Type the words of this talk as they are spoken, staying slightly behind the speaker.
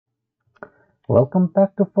Welcome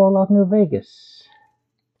back to Fallout New Vegas.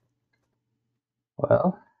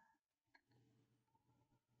 Well,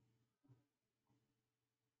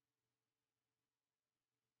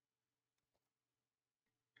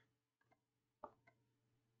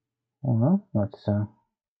 let's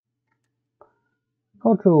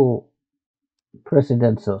go to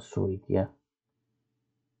Presidential Suite, yeah.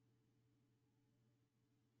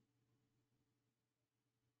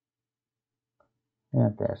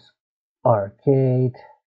 Yeah, there's Arcade,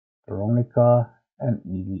 Veronica, and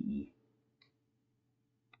EDE.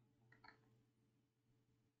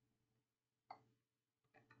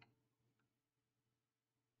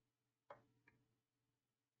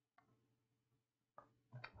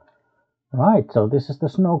 Right, so this is the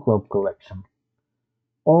Snow Globe collection.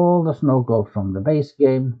 All the snow globes from the base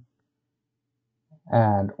game,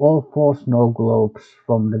 and all 4 snow globes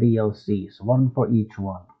from the DLCs, one for each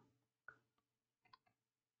one.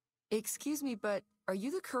 Excuse me, but are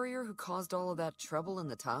you the courier who caused all of that trouble in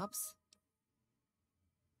the tops?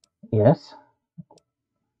 Yes?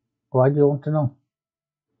 Why do you want to know?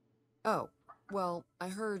 Oh, well,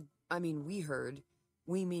 we heard,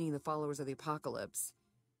 we meaning the followers of the apocalypse,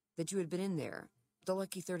 that you had been in there. The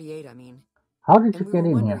Lucky 38, I mean. How did you And we get were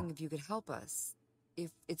in here? wondering if you could help us.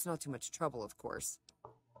 If it's not too much trouble, of course.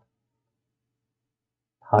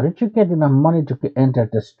 How did you get enough money to enter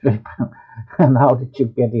the strip? And how did you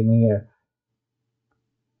get in here?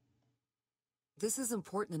 This is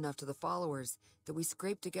important enough to the followers that we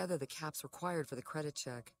scraped together the caps required for the credit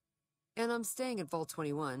check. And I'm staying at Vault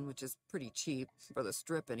 21, which is pretty cheap, for the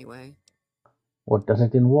strip anyway. What does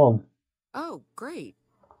it involve? Oh, great.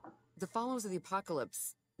 The followers of the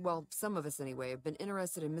apocalypse, well, some of us anyway, have been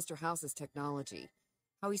interested in Mr. House's technology,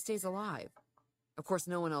 how he stays alive. Of course,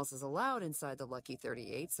 no one else is allowed inside the Lucky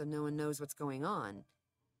 38, so no one knows what's going on.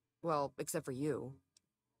 Well, except for you.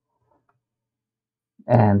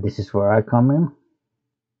 And this is where I come in?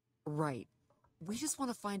 Right. We just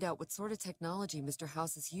want to find out what sort of technology Mr.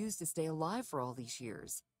 House has used to stay alive for all these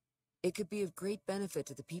years. It could be of great benefit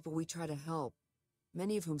to the people we try to help,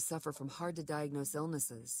 many of whom suffer from hard-to-diagnose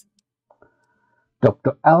illnesses.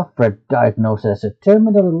 Dr. Alfred diagnoses a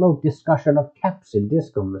terminally low discussion of caps in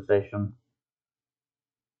this conversation.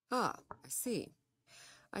 Ah, I see.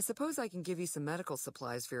 I suppose I can give you some medical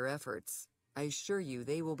supplies for your efforts. I assure you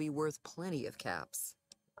they will be worth plenty of caps.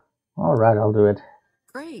 Alright, I'll do it.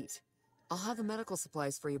 Great. I'll have the medical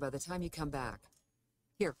supplies for you by the time you come back.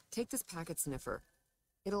 Here, take this packet sniffer.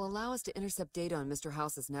 It'll allow us to intercept data on Mr.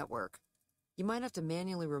 House's network. You might have to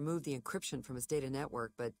manually remove the encryption from his data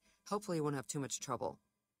network, but hopefully you won't have too much trouble.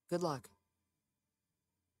 Good luck.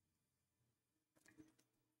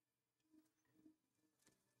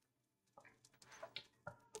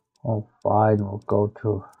 Oh, fine, we'll go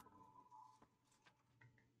to...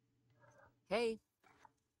 Hey.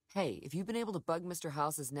 Hey, have you been able to bug Mr.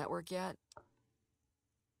 House's network yet?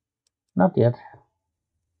 Not yet.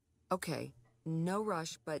 Okay, no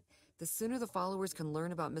rush, but the sooner the followers can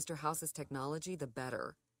learn about Mr. House's technology, the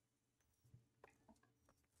better.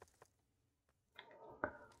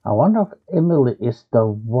 I wonder if Emily is the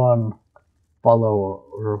one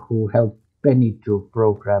follower who helped Penny to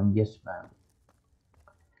program Yes Man.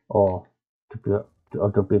 Or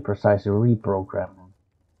to be precise, reprogram him.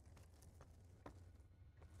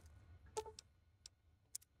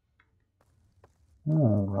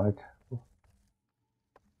 Alright.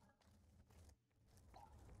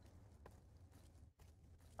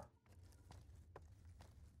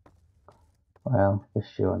 Well,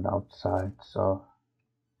 she went outside, so...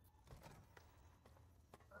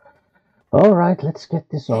 Alright, let's get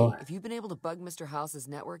this over. Hey, have you been able to bug Mr. House's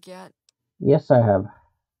network yet? Yes, I have.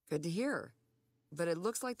 Good to hear. But it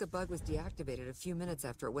looks like the bug was deactivated a few minutes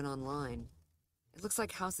after it went online. It looks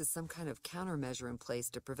like House has some kind of countermeasure in place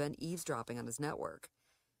to prevent eavesdropping on his network.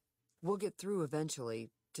 We'll get through eventually,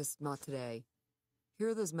 just not today. Here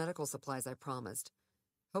are those medical supplies I promised.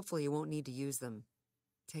 Hopefully you won't need to use them.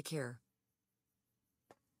 Take care.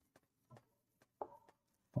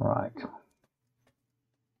 Right.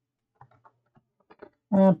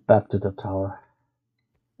 And back to the tower.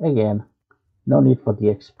 Again, no need for the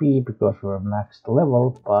XP because we're maxed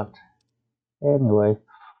level, but anyway,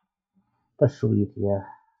 the suite, yeah.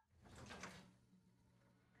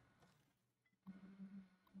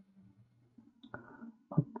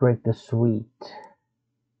 Upgrade the suite.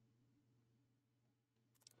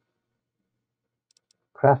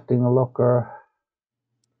 Crafting a locker.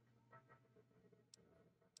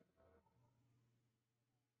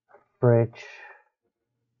 Fridge.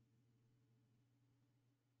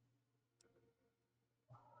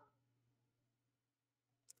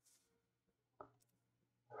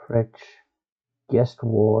 Fridge. guest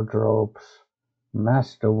wardrobes,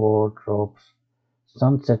 master wardrobes,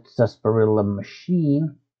 sunset sarsaparilla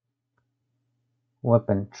machine,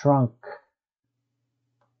 weapon trunk,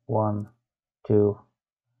 1, 2,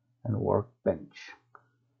 and workbench.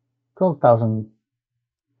 12,000,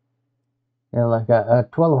 yeah, like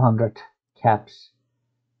 1,200 caps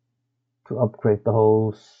to upgrade the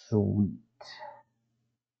whole suite.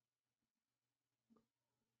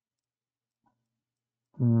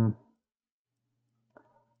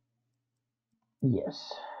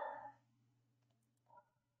 Yes,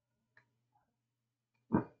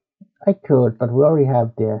 I could, but we already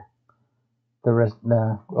have the rest. We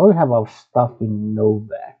already have our stuff in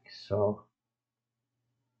Novak, so.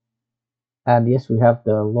 And yes, we have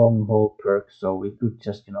the long haul perk, so we could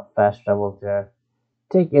just fast travel there,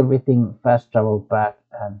 take everything, fast travel back,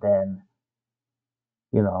 and then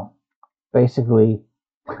basically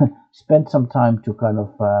spend some time to kind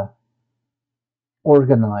of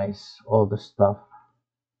organize all the stuff.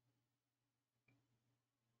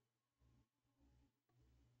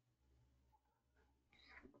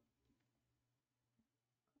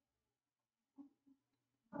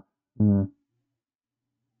 Hmm.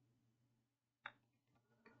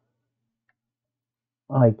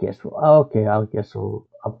 I guess okay. I guess we'll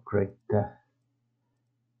upgrade the.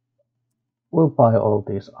 We'll buy all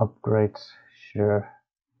these upgrades, sure.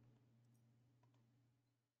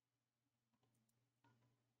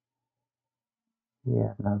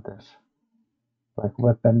 Yeah, now there's like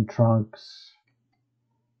weapon trunks,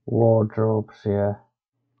 wardrobes, yeah,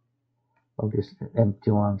 all these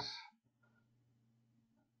empty ones.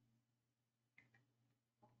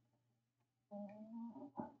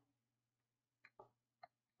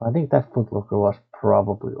 I think that footlocker was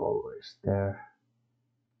probably always there.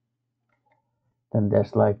 Then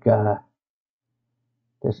there's like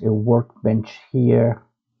there's a workbench here,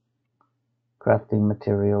 crafting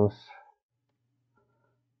materials,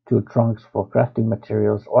 2 trunks for crafting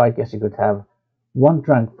materials, or I guess you could have 1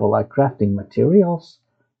 trunk for like crafting materials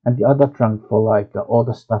and the other trunk for like all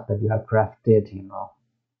the stuff that you have crafted,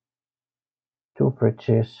 2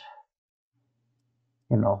 fridges,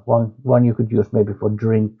 one you could use maybe for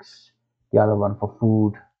drinks, the other one for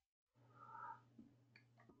food.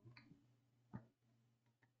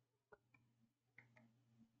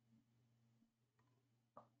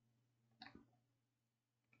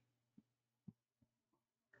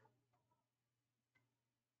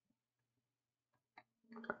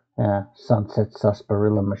 Sunset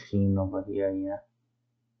sarsaparilla machine over here, yeah.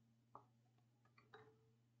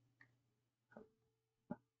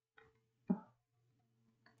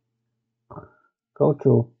 Go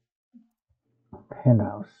to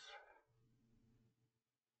penthouse.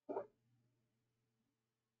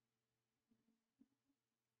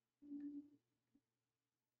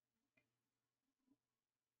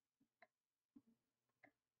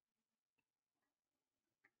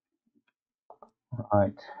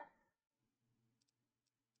 Right.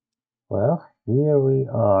 Well, here we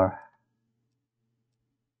are.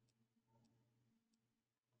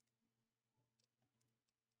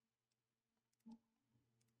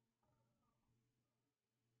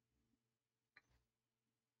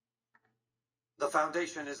 The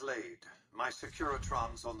foundation is laid. My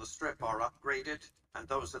Securitrons on the strip are upgraded, and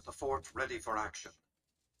those at the fort ready for action.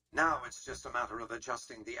 Now it's just a matter of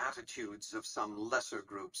adjusting the attitudes of some lesser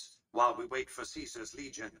groups while we wait for Caesar's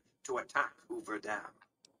Legion to attack Hoover Dam.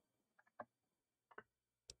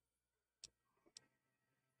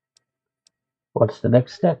 What's the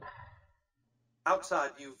next step?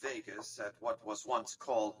 Outside New Vegas, at what was once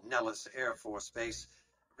called Nellis Air Force Base,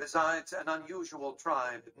 resides an unusual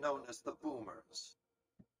tribe known as the Boomers.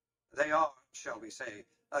 They are, shall we say,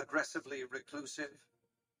 aggressively reclusive.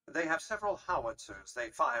 They have several howitzers they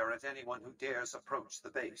fire at anyone who dares approach the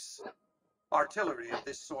base. Artillery of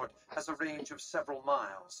this sort has a range of several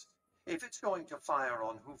miles. If it's going to fire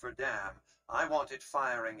on Hoover Dam, I want it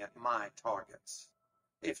firing at my targets.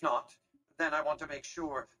 If not, then I want to make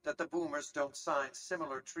sure that the Boomers don't sign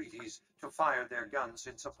similar treaties to fire their guns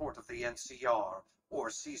in support of the NCR or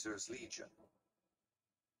Caesar's Legion.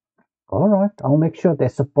 All right, I'll make sure they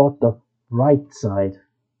support the right side.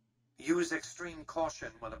 Use extreme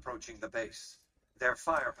caution when approaching the base. Their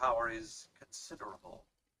firepower is considerable.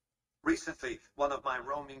 Recently, one of my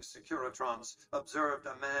roaming Securitrons observed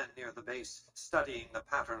a man near the base studying the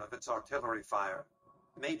pattern of its artillery fire.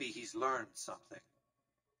 Maybe he's learned something.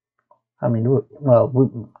 I mean,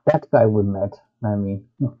 that guy we met. I mean,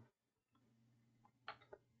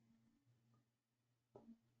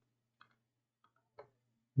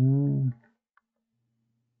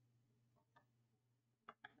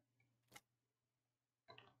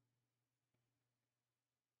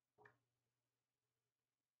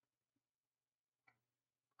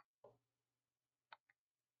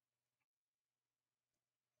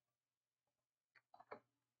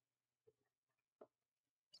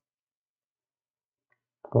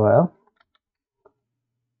 Well,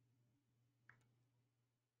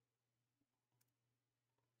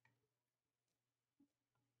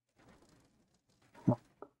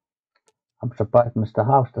 I'm surprised Mr.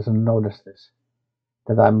 House doesn't notice this.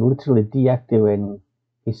 That I'm literally deactivating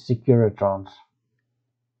his Securitrons.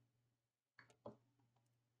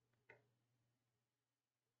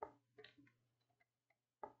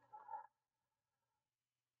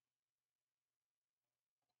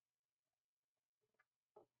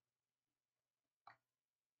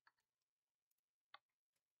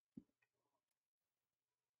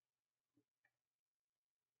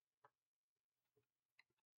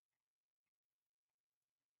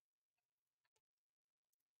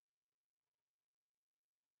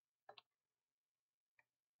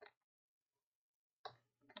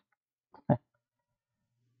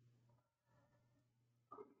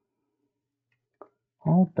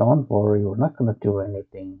 Oh, don't worry, we're not gonna do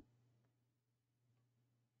anything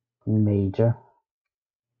major.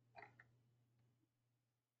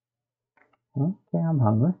 Okay, I'm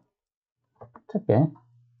hungry. It's okay.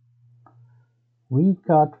 We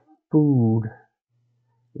got food.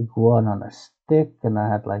 Iguana on a stick, and I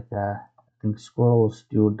had like a, I think squirrel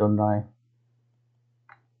stew, don't I?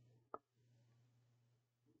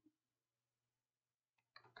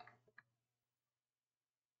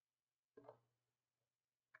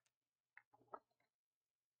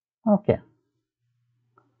 Okay.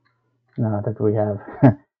 Now that we have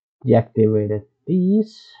deactivated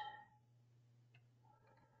these,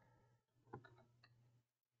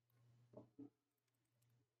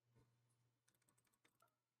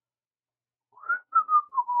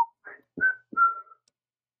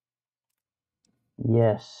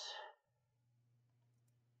 yes.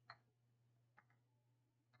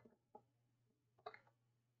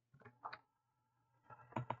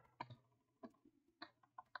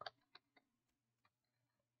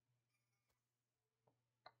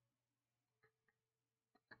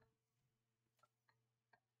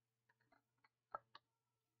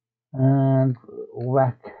 And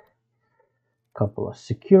whack a couple of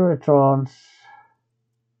Securitrons.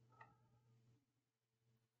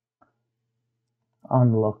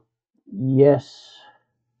 Unlock yes.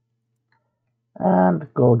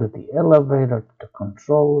 And go to the elevator to the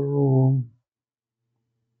control room.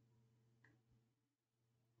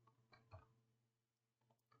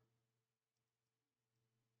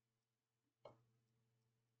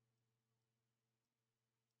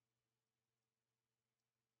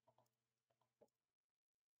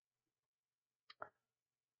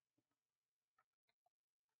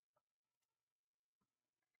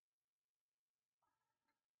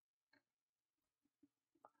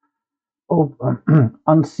 Oh,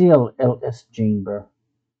 unseal LS chamber.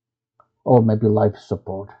 Or maybe life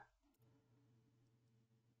support.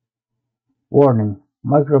 Warning,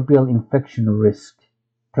 microbial infection risk.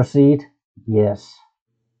 Proceed? Yes.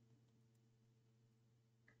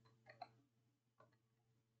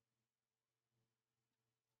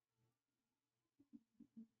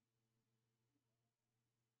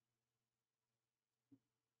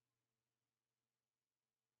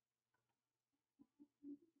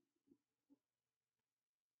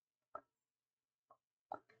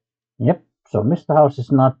 Yep. So Mr. House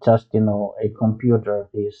is not just, a computer.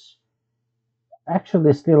 He's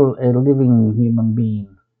actually still a living human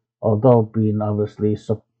being, although being obviously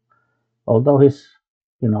so, although he's,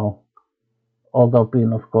 you know, although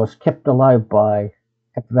being of course kept alive by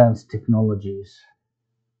advanced technologies.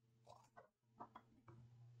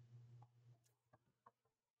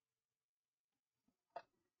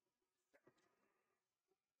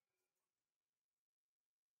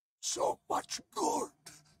 So much good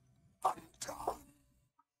undone.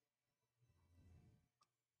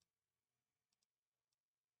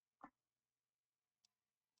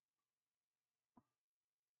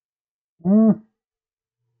 Hmm.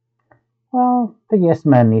 Well, the yes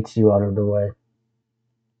man needs you out of the way.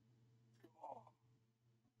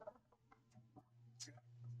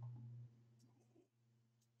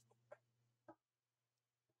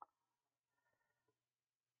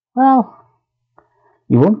 Well,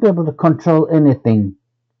 you won't be able to control anything,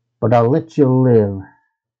 but I'll let you live.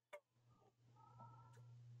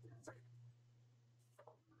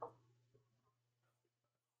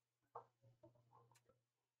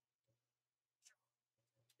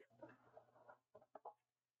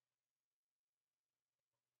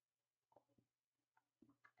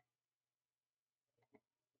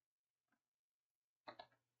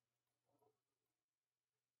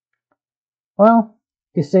 Well,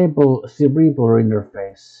 disable cerebral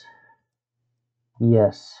interface.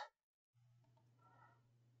 Yes.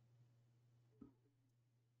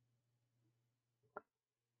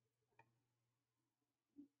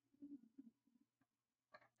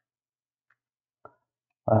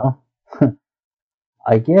 Well,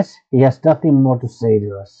 I guess he has nothing more to say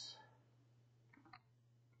to us.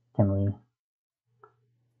 Can we?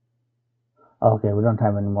 Okay, we don't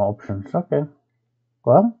have any more options. Okay.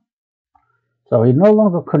 Well, so he no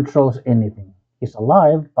longer controls anything. He's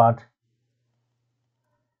alive, but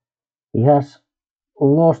he has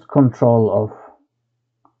lost control of,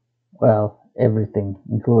 well, everything,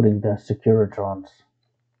 including the Securitrons.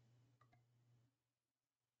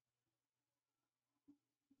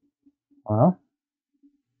 Well,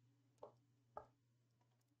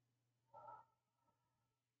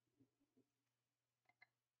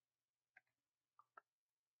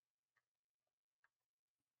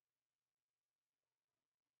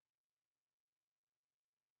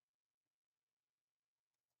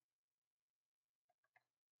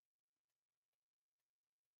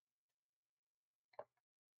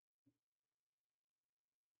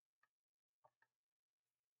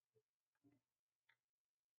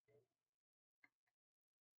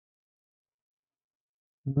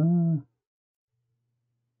 mm,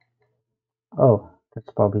 oh, that's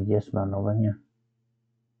probably Yes Man over here.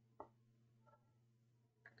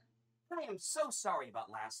 I am so sorry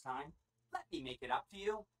about last time. Let me make it up to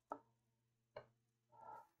you.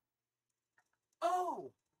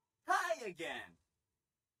 Oh, hi again.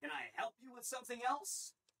 Can I help you with something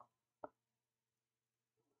else?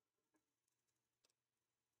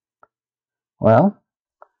 Well,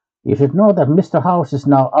 you should know that Mr. House is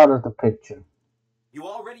now out of the picture. You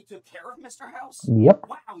already took care of Mr. House? Yep.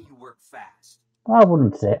 Wow, you work fast. I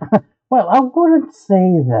wouldn't say. Well, I wouldn't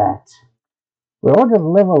say that. We're already at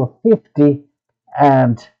level 50,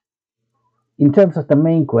 and in terms of the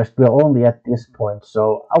main quest, we're only at this point,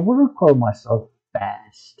 so I wouldn't call myself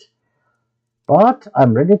fast. But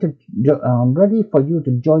I'm ready for you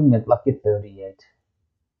to join me at Lucky 38.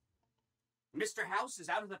 Mr. House is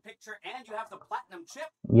out of the picture and you have the platinum chip?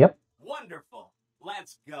 Yep. Wonderful.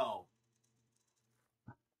 Let's go.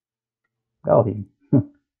 Oh, he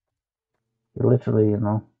literally,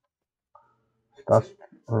 starts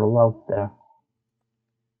roll out there.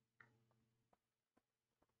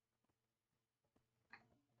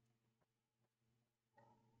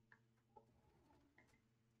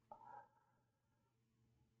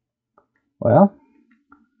 Well,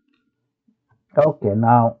 okay,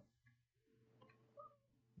 now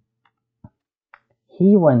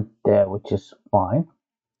he went there, which is fine.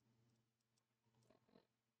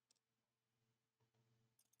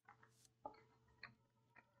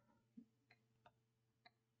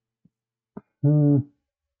 Hmm.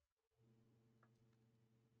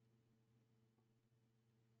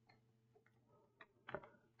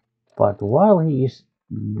 But while he is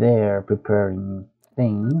there preparing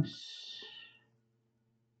things,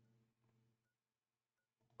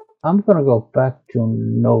 I'm gonna go back to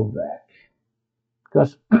Novak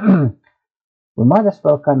because we might as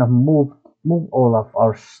well kind of move all of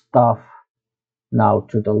our stuff now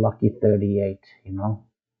to the Lucky 38,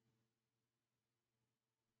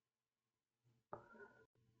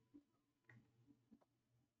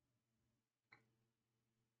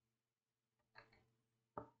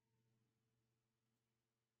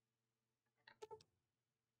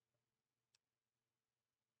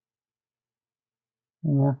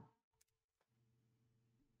 Yeah.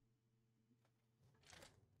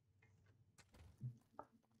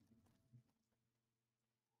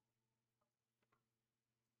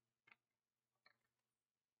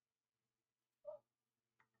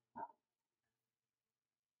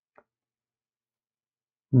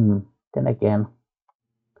 Then again,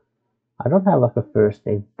 I don't have like a first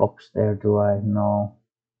aid box there, do I? No.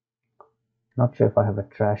 Not sure if I have a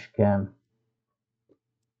trash can.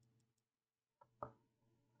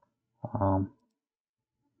 Um,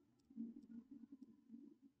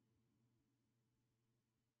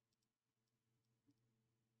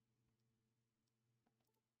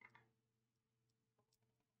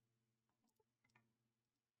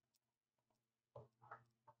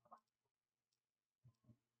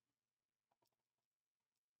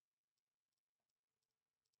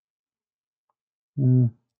 hmm,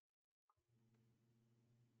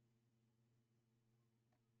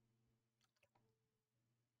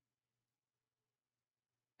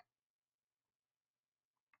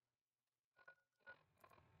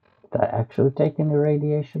 did I actually take any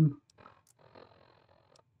radiation?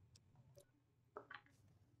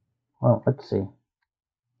 Well, let's see. It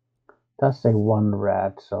does say 1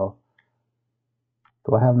 rad, so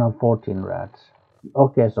do I have now 14 rads?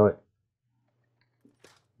 Okay, so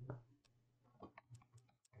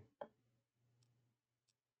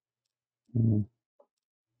hmm.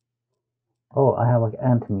 Oh, I have like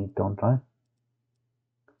ant meat, don't I?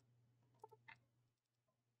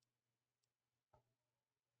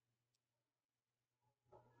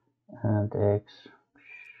 And X.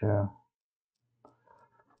 Sure.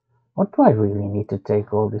 What do I really need to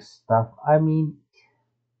take all this stuff? I mean,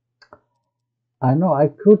 I know I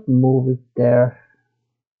could move it there,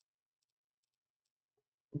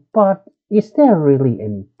 but is there really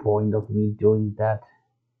any point of me doing that?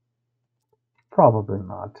 Probably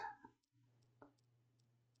not.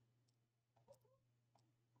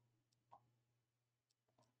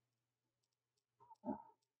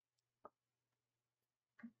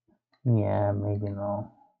 Yeah, maybe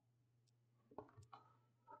no.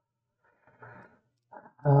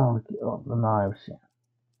 Oh, God, the knives. Yeah.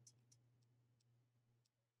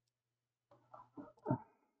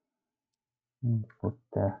 Put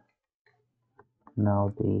there.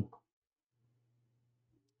 Now the,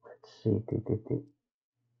 let's see, the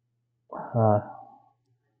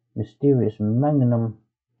mysterious magnum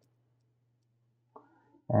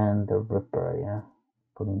and the ripper. Yeah,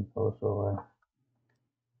 putting those away.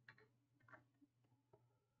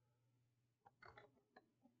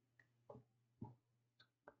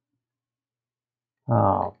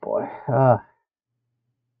 Oh boy.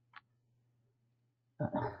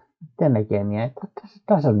 Then again, yeah, it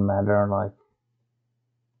doesn't matter. Like,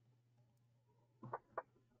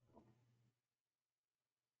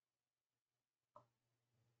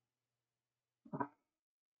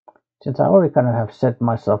 since I already kind of have set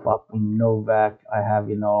myself up in Novak, I have,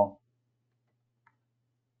 I know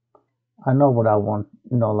what I want.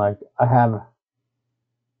 Like I have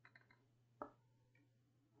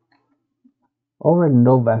already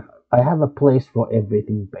Novak. I have a place for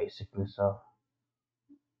everything basically. So.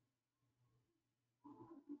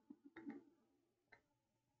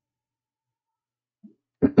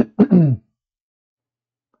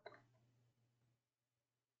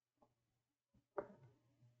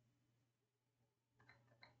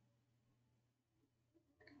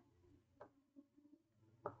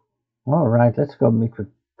 All right, let's go meet with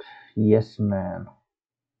Yes Man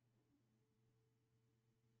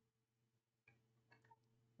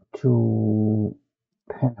to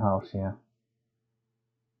penthouse. Yeah.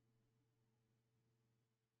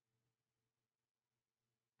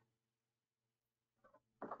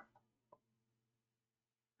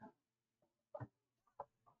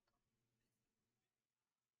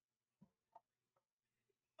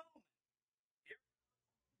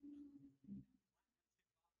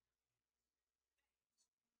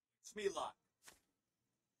 Wish me luck.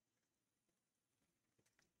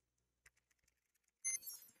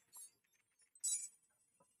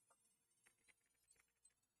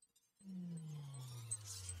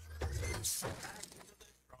 Back to the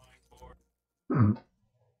drawing board.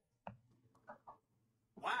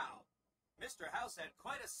 Wow, Mr. House had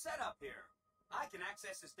quite a setup here. I can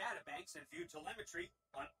access his databanks and view telemetry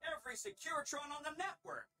on every Securitron on the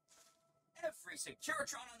network. Every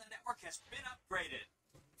Securitron on the network has been upgraded.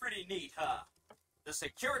 Pretty neat, huh? The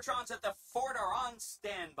Securitrons at the fort are on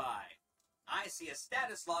standby. I see a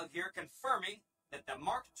status log here confirming that the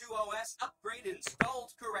Mark II OS upgrade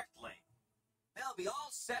installed correctly. They'll be all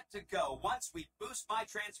set to go once we boost my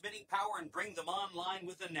transmitting power and bring them online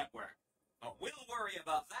with the network. But we'll worry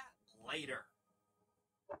about that later.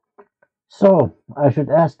 So I should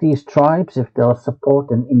ask these tribes if they'll support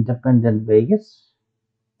an independent Vegas.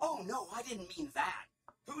 Oh, no, I didn't mean that.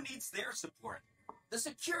 Who needs their support? The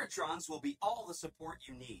Securitrons will be all the support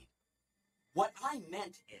you need. What I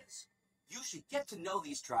meant is, you should get to know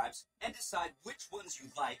these tribes and decide which ones you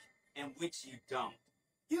like and which you don't.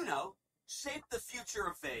 You know, shape the future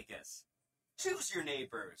of Vegas. Choose your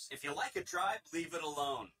neighbors. If you like a tribe, leave it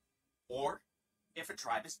alone. Or, if a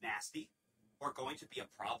tribe is nasty or going to be a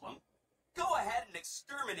problem, go ahead and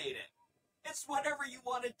exterminate it. It's whatever you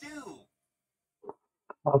want to do.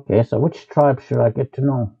 Okay, so which tribe should I get to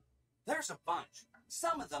know? There's a bunch.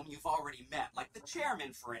 Some of them you've already met, like the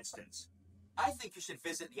chairman, for instance. I think you should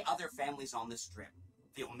visit the other families on the strip,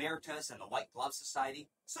 the Omertas and the White Glove Society,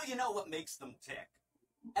 so you know what makes them tick.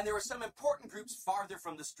 And there are some important groups farther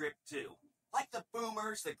from the strip, too, like the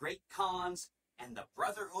Boomers, the Great Khans, and the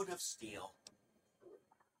Brotherhood of Steel.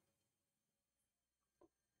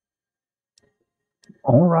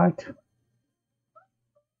 All right.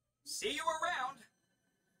 See you around.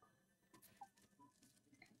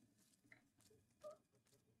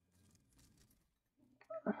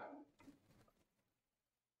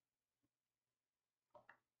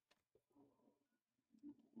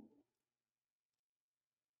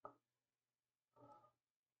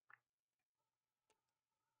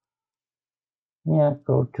 Yeah,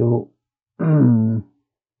 go to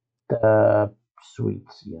the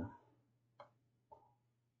suites. Yeah.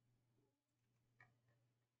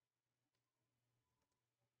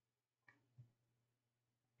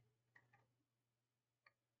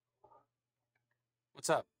 What's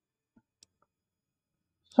up?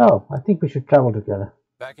 So, I think we should travel together.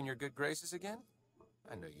 Back in your good graces again?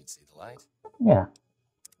 I knew you'd see the light. Yeah.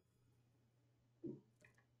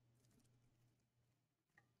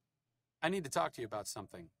 I need to talk to you about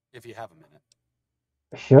something, if you have a minute.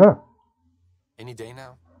 Sure. Any day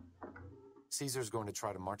now? Caesar's going to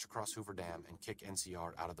try to march across Hoover Dam and kick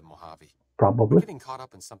NCR out of the Mojave. Probably. We're getting caught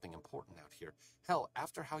up in something important out here. Hell,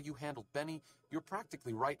 after how you handled Benny, you're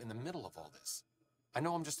practically right in the middle of all this. I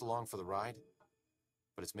know I'm just along for the ride,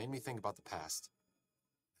 but it's made me think about the past,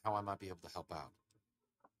 how I might be able to help out.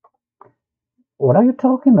 What are you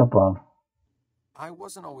talking about? I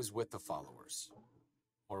wasn't always with the followers,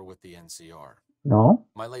 or with the NCR. No?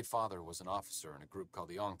 My late father was an officer in a group called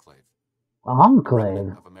the Enclave. A Enclave?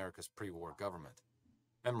 remnant of America's pre-war government.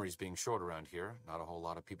 Memories being short around here, not a whole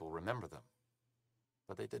lot of people remember them.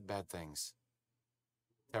 But they did bad things.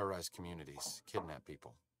 Terrorized communities, kidnapped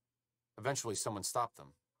people. Eventually someone stopped them.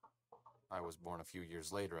 I was born a few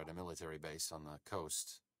years later at a military base on the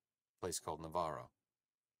coast, a place called Navarro.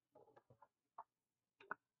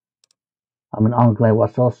 I mean, Enclave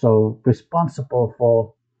was also responsible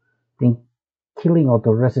for the killing of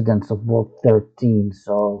the residents of World 13,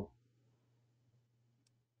 so...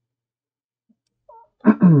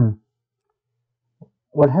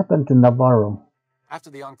 What happened to Navarro? After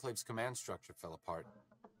the Enclave's command structure fell apart,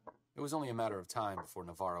 it was only a matter of time before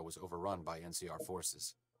Navarro was overrun by NCR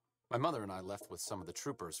forces. My mother and I left with some of the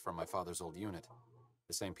troopers from my father's old unit,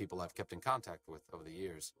 the same people I've kept in contact with over the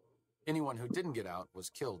years. Anyone who didn't get out was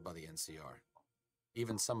killed by the NCR.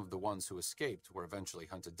 Even some of the ones who escaped were eventually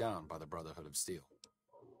hunted down by the Brotherhood of Steel.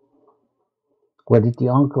 Where did the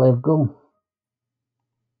Enclave go?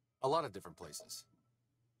 A lot of different places.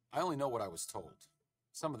 I only know what I was told.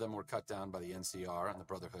 Some of them were cut down by the NCR and the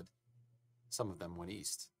Brotherhood. Some of them went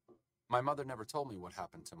east. My mother never told me what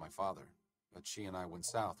happened to my father, but she and I went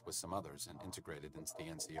south with some others and integrated into the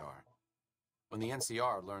NCR. When the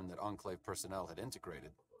NCR learned that Enclave personnel had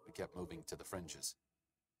integrated, we kept moving to the fringes.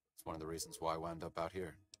 It's one of the reasons why I wound up out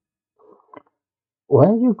here. Where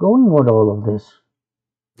are you going with all of this?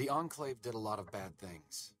 The Enclave did a lot of bad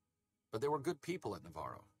things, but there were good people at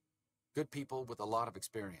Navarro. Good people with a lot of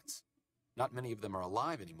experience. Not many of them are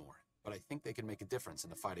alive anymore, but I think they can make a difference in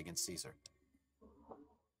the fight against Caesar.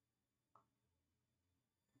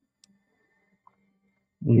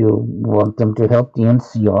 You want them to help the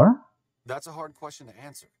NCR? That's a hard question to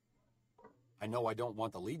answer. I know I don't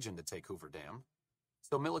want the Legion to take Hoover Dam.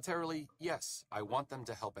 So militarily, yes, I want them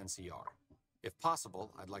to help NCR. If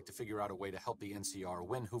possible, I'd like to figure out a way to help the NCR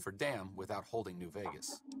win Hoover Dam without holding New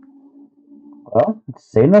Vegas. Well,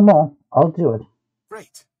 say no more. I'll do it.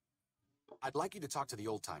 Great. I'd like you to talk to the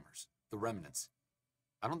old-timers, the remnants.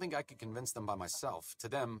 I don't think I could convince them by myself. To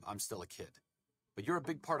them, I'm still a kid. But you're a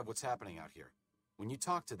big part of what's happening out here. When you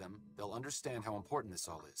talk to them, they'll understand how important this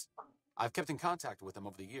all is. I've kept in contact with them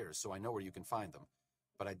over the years, so I know where you can find them.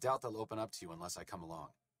 But I doubt they'll open up to you unless I come along.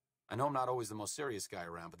 I know I'm not always the most serious guy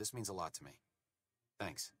around, but this means a lot to me.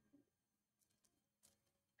 Thanks.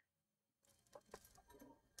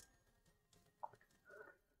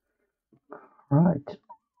 Right.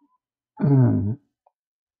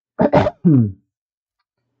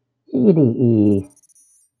 EDE.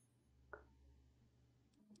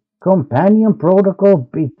 Companion protocol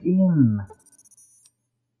begin.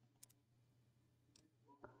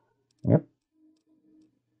 Yep.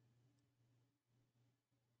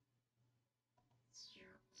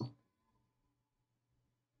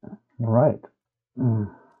 Right.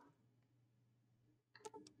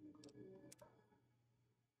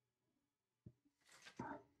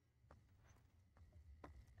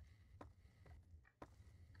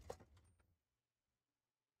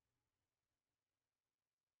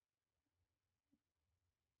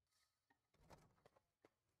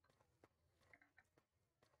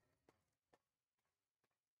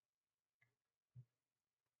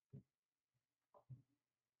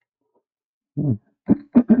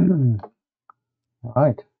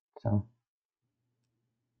 Right. So.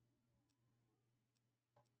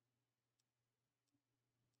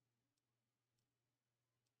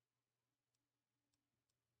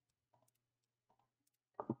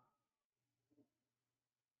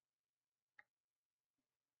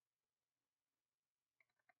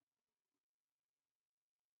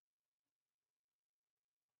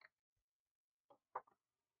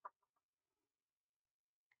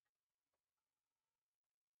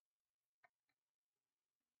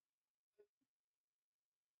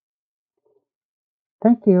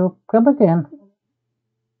 Thank you. Come again.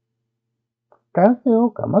 Thank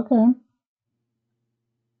you. Come again.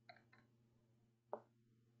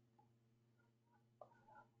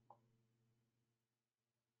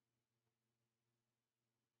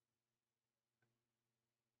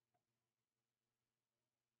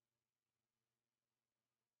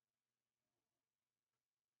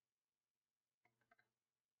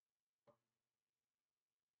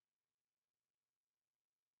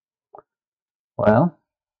 Well,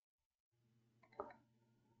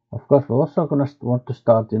 of course, we're also gonna want to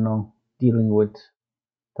start, dealing with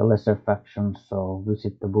the lesser factions, so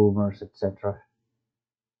visit the boomers, etc.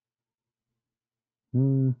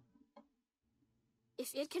 Hmm.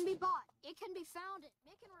 If it can be bought, it can be found at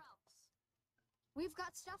Mick and Ralph's. We've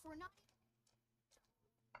got stuff we're not.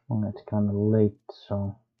 Well, it's kind of late,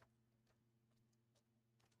 so.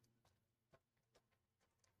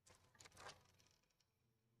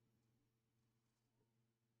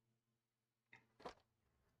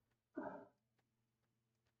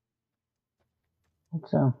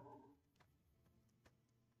 It's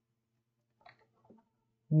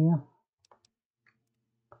yeah.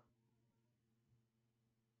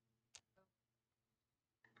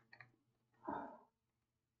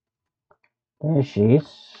 There she is.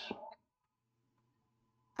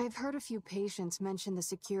 I've heard a few patients mention the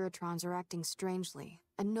Securitrons are acting strangely,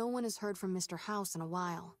 and no one has heard from Mr. House in a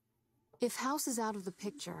while. If House is out of the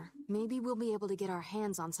picture, maybe we'll be able to get our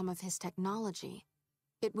hands on some of his technology.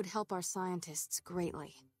 It would help our scientists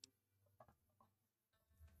greatly.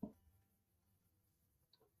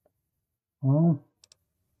 Well,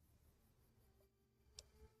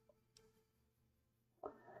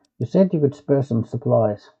 you said you could spare some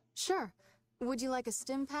supplies. Sure. Would you like a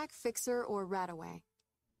stim pack, fixer, or rataway?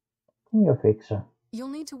 Give me a fixer. You'll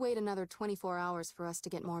need to wait another 24 hours for us to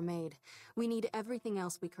get more made. We need everything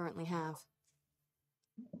else we currently have.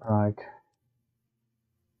 Right.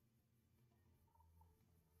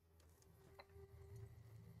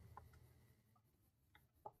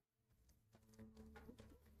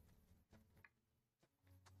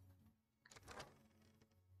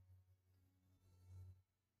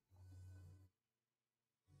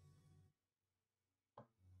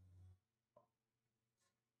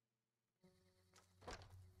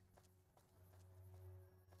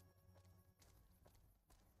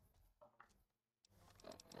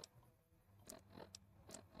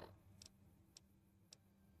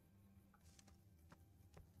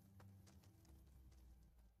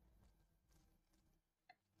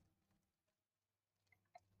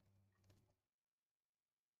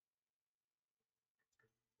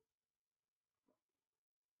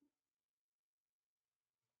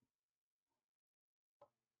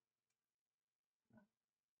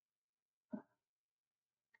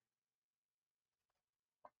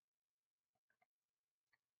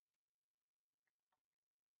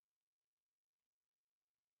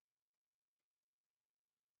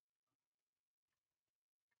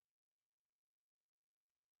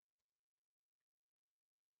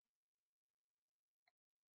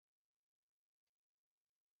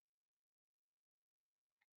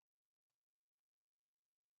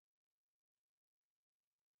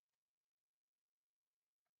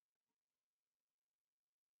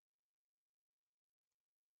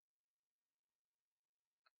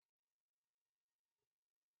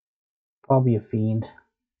 Probably a fiend.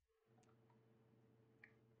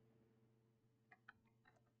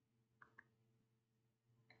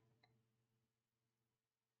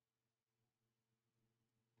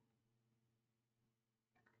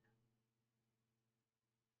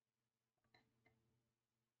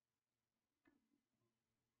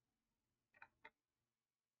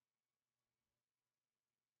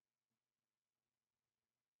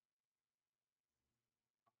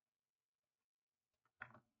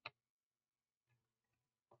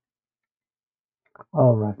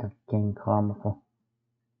 Alright, I'm getting comical.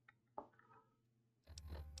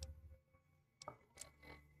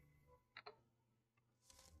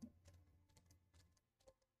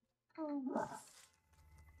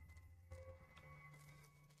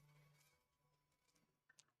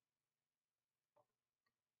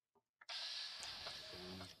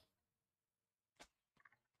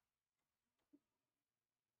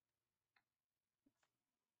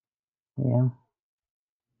 Yeah.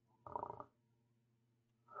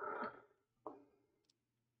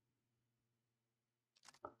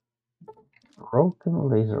 Broken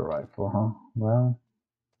laser rifle, huh? Well,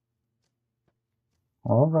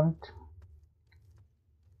 alright.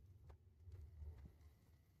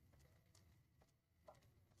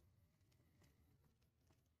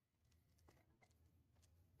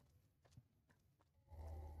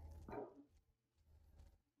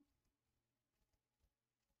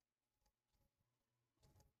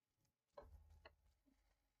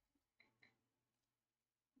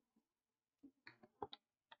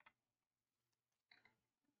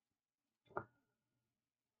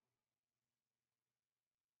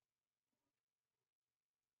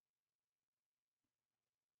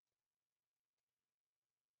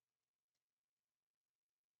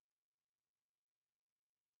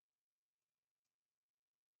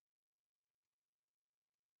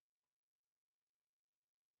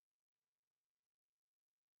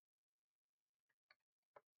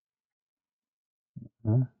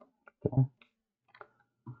 Okay.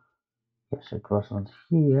 Guess it wasn't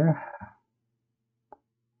here.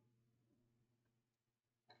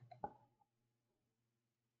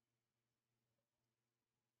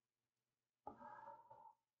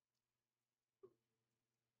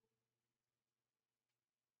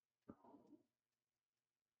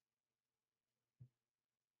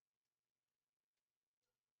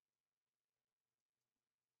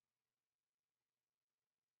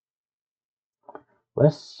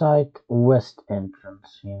 West side, west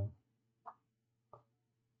entrance. Yeah.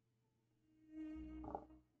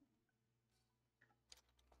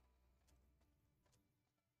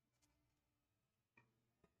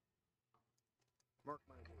 Mark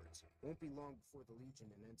my words. Won't be long before the Legion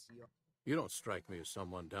and NCR. You don't strike me as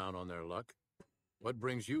someone down on their luck. What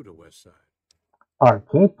brings you to West Side?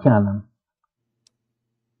 Arcade Cannon.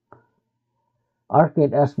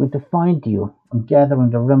 Arcade asked me to find you. I'm gathering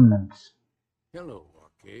the remnants. Hello,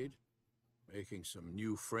 Arcade. Making some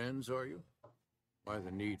new friends, are you? Why the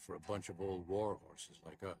need for a bunch of old war horses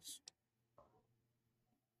like us?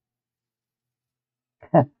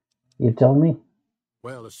 You tell me?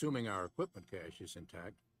 Well, assuming our equipment cache is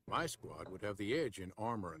intact, my squad would have the edge in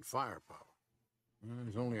armor and firepower.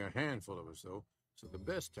 There's only a handful of us, though, so the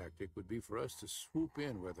best tactic would be for us to swoop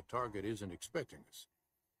in where the target isn't expecting us.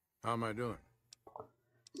 How am I doing?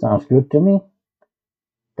 Sounds good to me.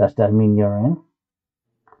 Does that mean you're in?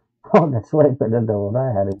 Oh, that's way better than what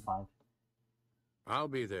I had in mind. I'll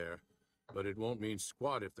be there, but it won't mean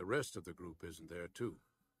squat if the rest of the group isn't there, too.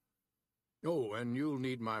 Oh, and you'll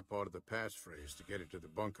need my part of the passphrase to get it to the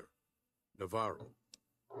bunker. Navarro.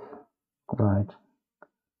 Right.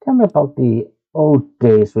 Tell me about the old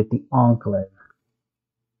days with the Enclave.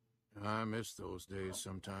 I miss those days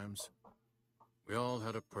sometimes. We all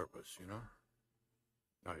had a purpose, you know?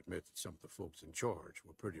 I admit that some of the folks in charge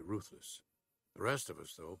were pretty ruthless. The rest of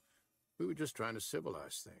us, though, we were just trying to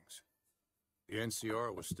civilize things. The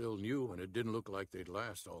NCR was still new, and it didn't look like they'd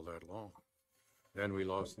last all that long. Then we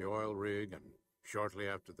lost the oil rig, and shortly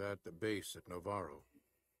after that, the base at Navarro.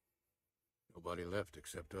 Nobody left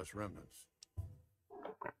except us remnants.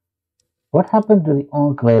 What happened to the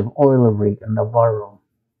Enclave oil rig in Navarro?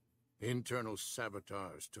 Internal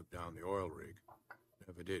sabotage took down the oil rig.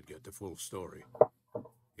 Never did get the full story.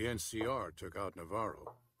 The NCR took out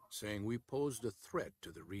Navarro, saying we posed a threat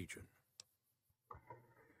to the region.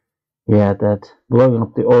 Yeah, that blowing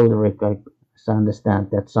up the oil rig, I understand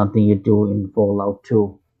that's something you do in Fallout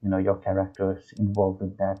 2. You know, your character is involved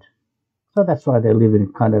in that. So that's why they live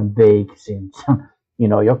in kind of vague since, you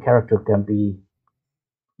know, your character can be,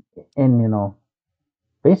 and you know,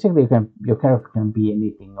 basically your character can be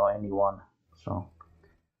anything or anyone. So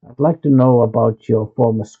I'd like to know about your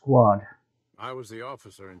former squad. I was the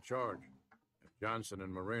officer in charge. Johnson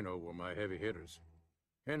and Moreno were my heavy hitters.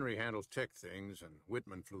 Henry handled tech things, and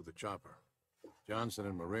Whitman flew the chopper. Johnson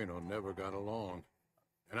and Moreno never got along,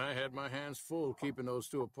 and I had my hands full keeping those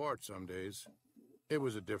two apart some days. It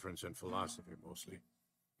was a difference in philosophy, mostly.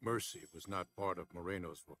 Mercy was not part of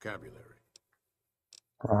Moreno's vocabulary.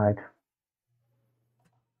 Right.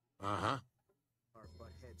 Uh-huh. Our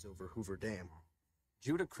butt heads over Hoover Dam.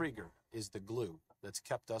 Judah Krieger is the glue that's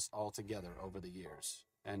kept us all together over the years,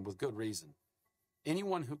 and with good reason.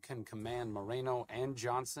 Anyone who can command Moreno and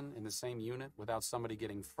Johnson in the same unit without somebody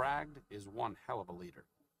getting fragged is one hell of a leader.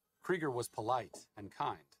 Krieger was polite and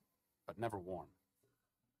kind, but never warm.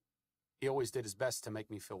 He always did his best to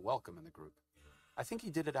make me feel welcome in the group. I think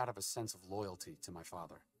he did it out of a sense of loyalty to my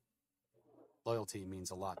father. Loyalty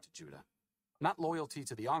means a lot to Judah. Not loyalty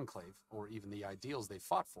to the Enclave, or even the ideals they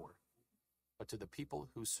fought for, but to the people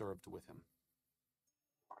who served with him.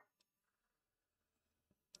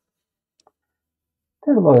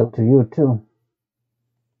 They're loyal to you too.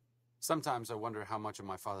 Sometimes I wonder how much of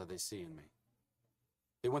my father they see in me.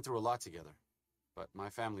 They went through a lot together, but my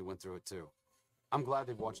family went through it too. I'm glad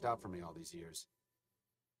they've watched out for me all these years.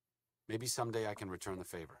 Maybe someday I can return the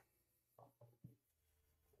favor.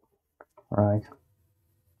 Right.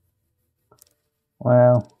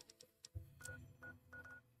 Well,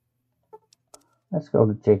 let's go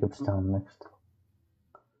to Jacobstown next.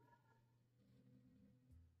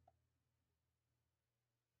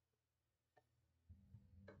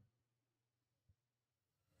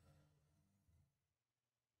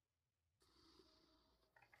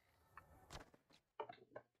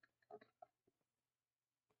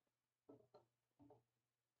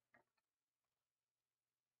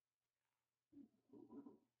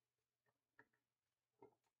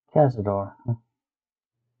 Cazador.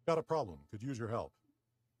 Got a problem. Could use your help.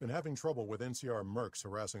 Been having trouble with NCR mercs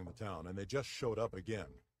harassing the town, and they just showed up again.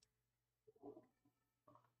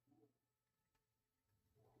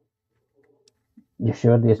 You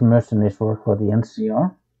sure these mercenaries work for the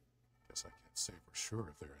NCR? Guess I can't say for sure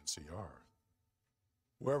if they're NCR.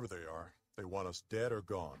 Whoever they are, they want us dead or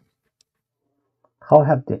gone. How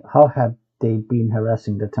have they been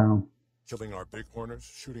harassing the town? Killing our bighorners,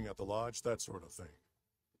 shooting at the lodge, that sort of thing.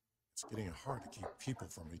 It's getting hard to keep people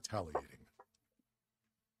from retaliating.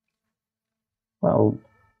 Well,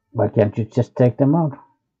 why can't you just take them out?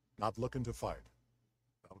 Not looking to fight.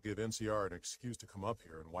 That'll give NCR an excuse to come up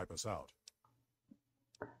here and wipe us out.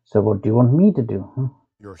 So what do you want me to do? Huh?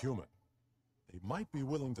 You're human. They might be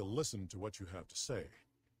willing to listen to what you have to say.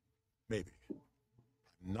 Maybe.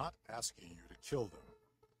 I'm not asking you to kill them.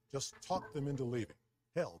 Just talk them into leaving.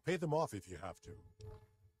 Hell, pay them off if you have to.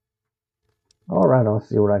 All right, I'll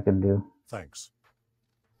see what I can do. Thanks.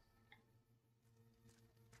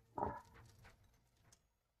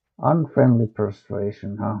 Unfriendly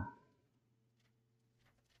persuasion, huh?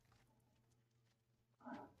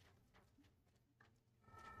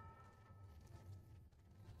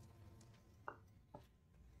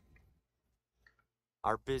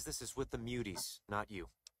 Our business is with the muties, not you.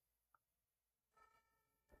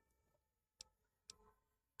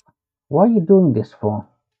 What are you doing this for?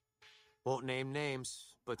 Won't name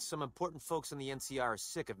names, but some important folks in the NCR are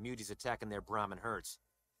sick of muties attacking their Brahmin herds.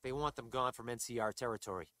 They want them gone from NCR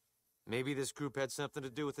territory. Maybe this group had something to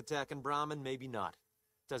do with attacking Brahmin, maybe not.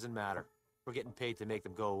 Doesn't matter. We're getting paid to make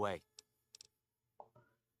them go away.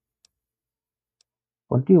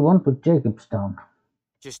 What do you want with Jacobstown?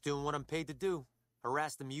 Just doing what I'm paid to do.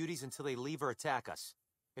 Harass the muties until they leave or attack us.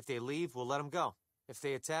 If they leave, we'll let them go. If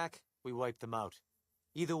they attack, we wipe them out.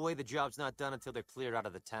 Either way, the job's not done until they're cleared out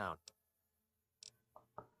of the town.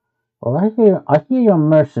 Well, I hear you're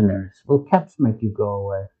mercenaries. Will caps make you go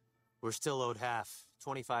away? We're still owed half,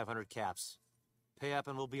 2,500 caps. Pay up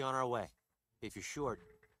and we'll be on our way. If you're short,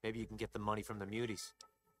 maybe you can get the money from the muties.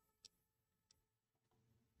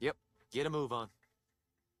 Yep, get a move on.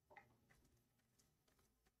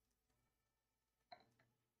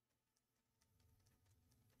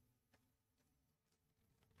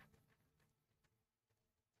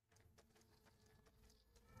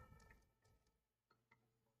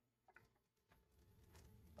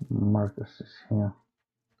 Marcus is here.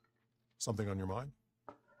 Something on your mind?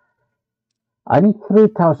 I need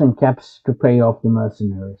 3,000 caps to pay off the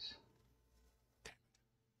mercenaries.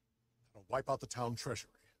 I'll wipe out the town treasury.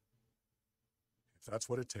 If that's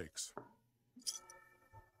what it takes.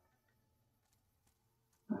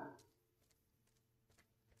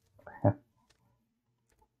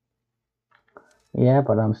 Yeah,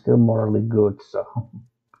 but I'm still morally good, so...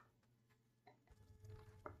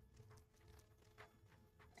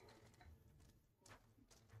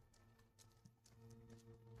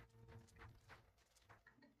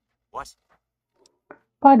 What?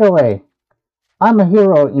 By the way, I'm a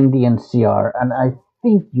hero in the NCR, and I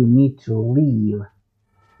think you need to leave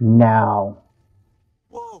now.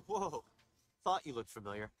 Whoa, whoa. Thought you looked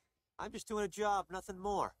familiar. I'm just doing a job, nothing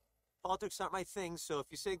more. Politics aren't my thing, so if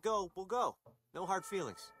you say go, we'll go. No hard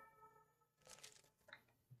feelings.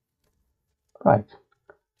 Right.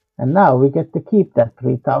 And now we get to keep that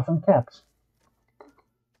 3,000 caps.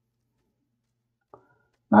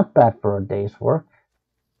 Not bad for a day's work.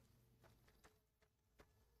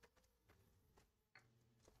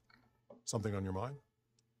 Something on your mind?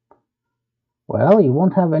 Well, you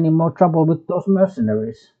won't have any more trouble with those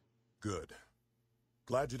mercenaries. Good.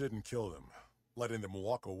 Glad you didn't kill them. Letting them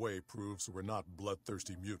walk away proves we're not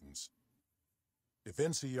bloodthirsty mutants. If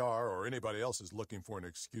NCR or anybody else is looking for an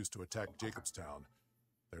excuse to attack Jacobstown,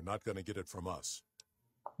 they're not going to get it from us.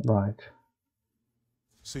 Right.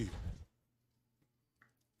 See you.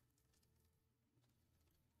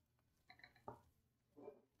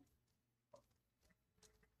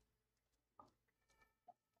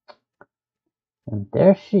 And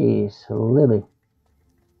there she is, Lily.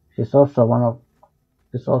 She's also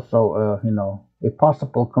a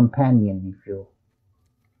possible companion if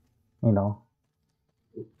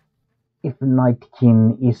if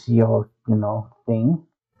Nightkin is your, thing.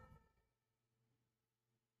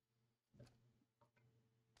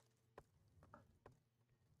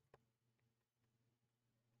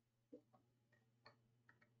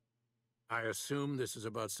 I assume this is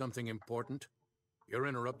about something important? You're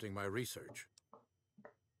interrupting my research.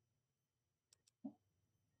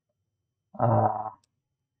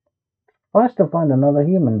 Tries to find another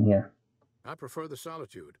human here. I prefer the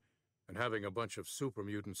solitude, and having a bunch of super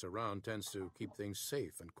mutants around tends to keep things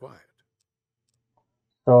safe and quiet.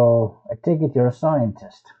 So, I take it you're a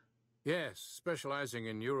scientist. Yes, specializing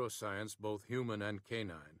in neuroscience, both human and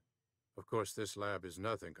canine. Of course, this lab is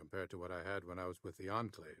nothing compared to what I had when I was with the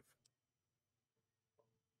Enclave.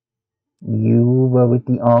 You were with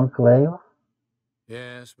the Enclave?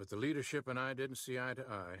 Yes, but the leadership and I didn't see eye to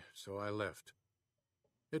eye, so I left.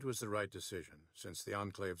 It was the right decision, since the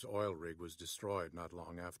Enclave's oil rig was destroyed not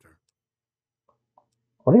long after.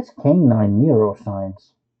 What is canine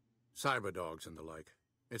neuroscience? Cyberdogs and the like.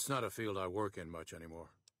 It's not a field I work in much anymore.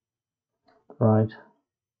 Right.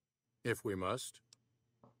 If we must.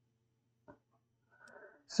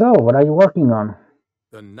 So, what are you working on?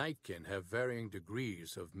 The Nightkin have varying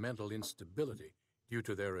degrees of mental instability due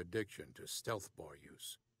to their addiction to stealth boy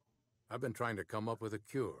use. I've been trying to come up with a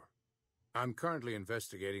cure. I'm currently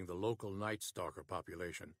investigating the local Night Stalker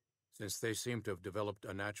population, since they seem to have developed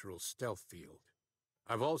a natural stealth field.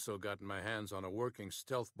 I've also gotten my hands on a working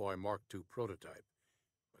Stealth Boy Mark II prototype,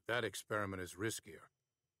 but that experiment is riskier.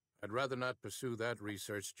 I'd rather not pursue that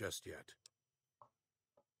research just yet.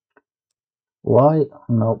 Why?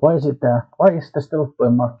 No. Why is the Stealth Boy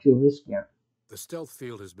Mark II riskier? The stealth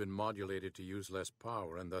field has been modulated to use less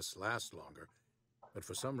power and thus last longer, but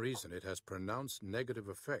for some reason it has pronounced negative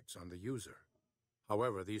effects on the user.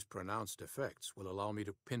 However, these pronounced effects will allow me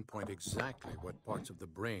to pinpoint exactly what parts of the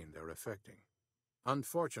brain they're affecting.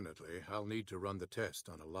 Unfortunately, I'll need to run the test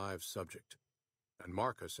on a live subject, and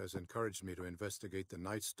Marcus has encouraged me to investigate the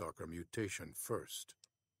Night Stalker mutation first.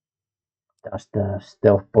 Does the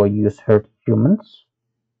Stealth Boy use hurt humans?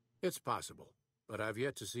 It's possible, but I've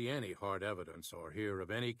yet to see any hard evidence or hear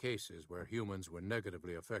of any cases where humans were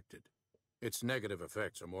negatively affected. Its negative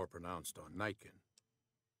effects are more pronounced on Nightkin.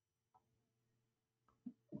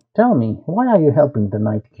 Tell me, why are you helping the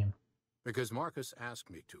Nightkin? Because Marcus asked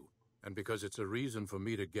me to, and because it's a reason for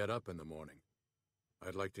me to get up in the morning.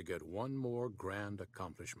 I'd like to get one more grand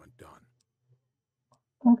accomplishment done.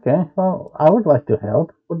 Okay, well, I would like to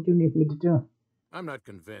help. What do you need me to do? I'm not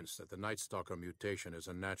convinced that the Night Stalker mutation is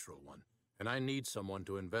a natural one, and I need someone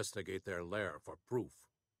to investigate their lair for proof.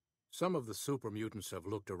 Some of the super mutants have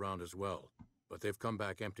looked around as well, but they've come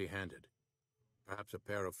back empty-handed. Perhaps a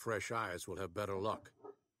pair of fresh eyes will have better luck.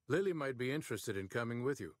 Lily might be interested in coming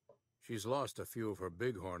with you. She's lost a few of her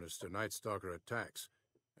bighorners to Night Stalker attacks,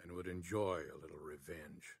 and would enjoy a little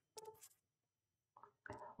revenge.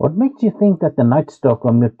 What makes you think that the Night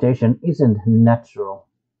Stalker mutation isn't natural?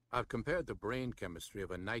 I've compared the brain chemistry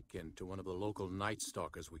of a Nightkin to one of the local Night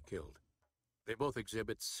Stalkers we killed. They both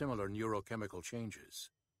exhibit similar neurochemical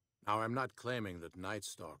changes. Now, I'm not claiming that Night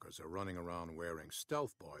Stalkers are running around wearing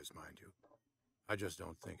stealth boys, mind you. I just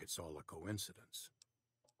don't think it's all a coincidence.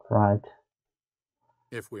 Right.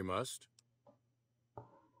 If we must.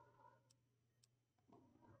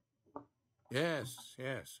 Yes.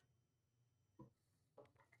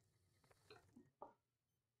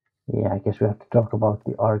 Yeah, I guess we have to talk about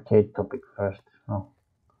the arcade topic first. Oh.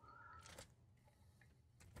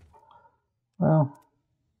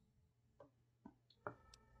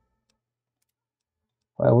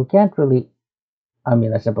 Well, we can't really. I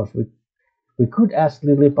mean, I suppose we could ask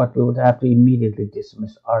Lily, but we would have to immediately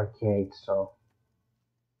dismiss arcade. So,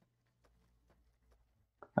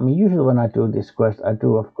 I mean, usually when I do this quest, I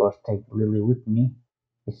do of course take Lily with me.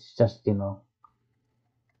 It's just it's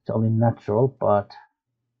only natural, but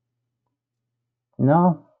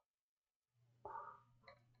no,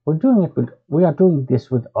 we are doing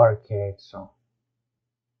this with arcade. So.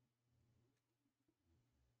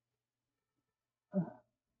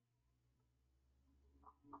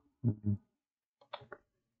 Mm-hmm.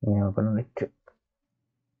 Yeah, we're gonna need to.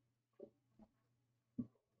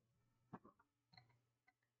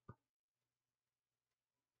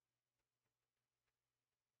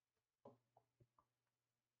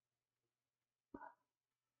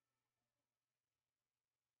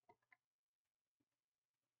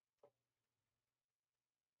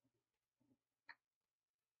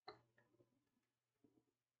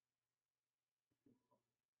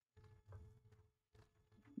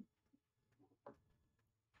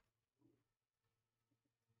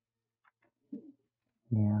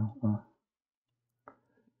 Yeah.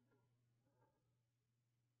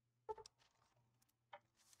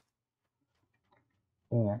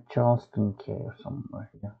 Yeah, Charleston K or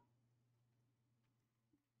somewhere here.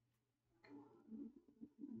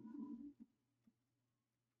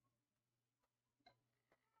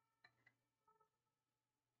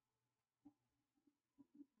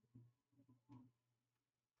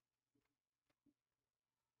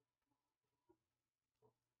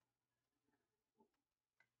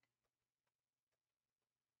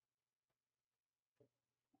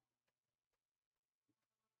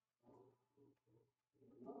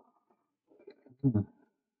 Hmm.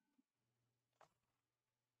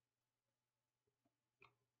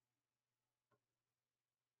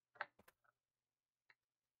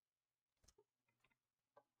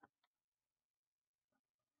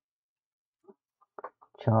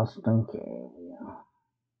 Just in case.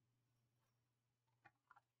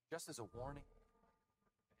 Just as a warning.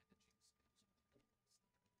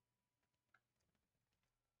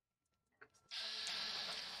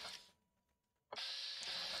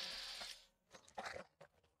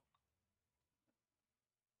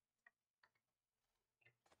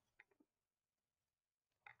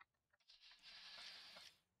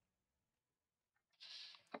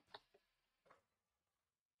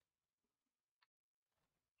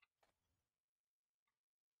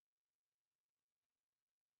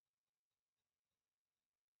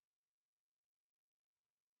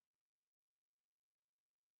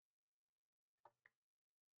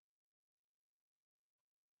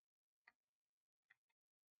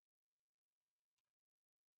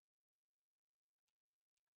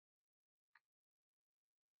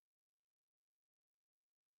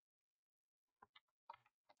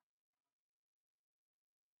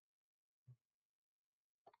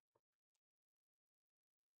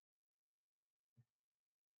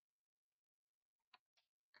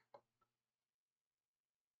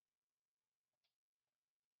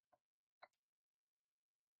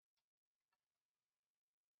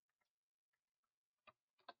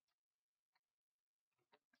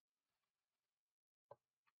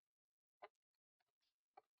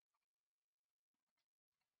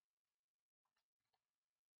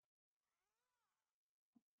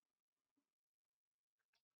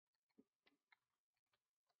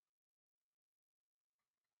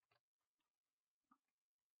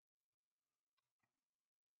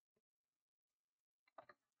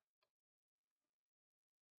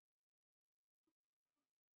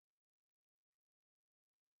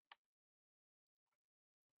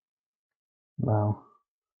 Well,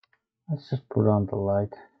 let's just put on the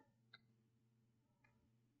light.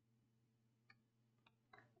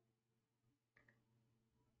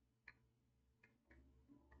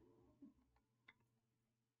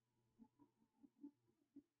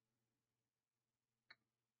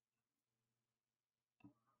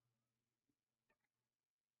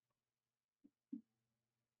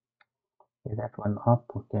 Get that one up.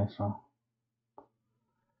 Okay, so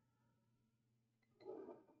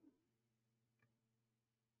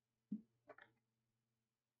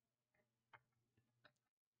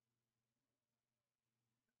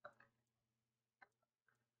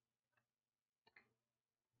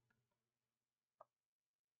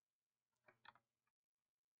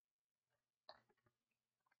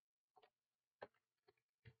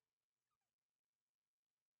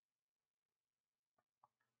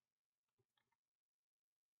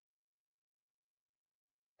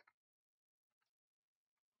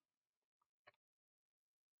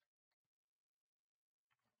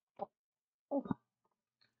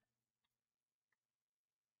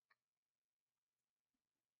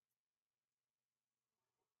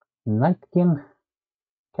Nightkin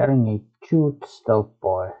carrying a cute stealth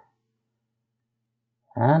boy.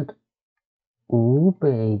 And ooh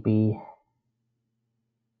baby.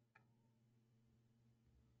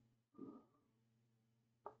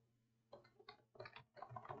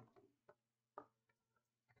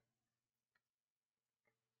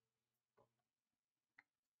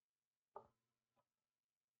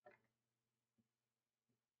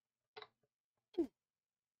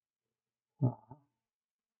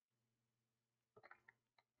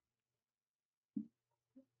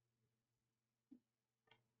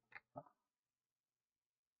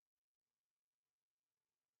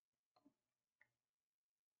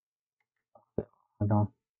 I don't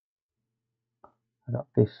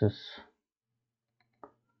this is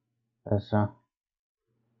as it's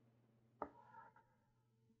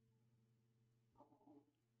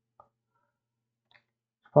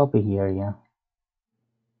probably here, yeah.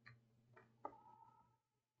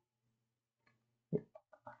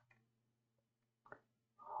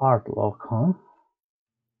 Hard lock, huh?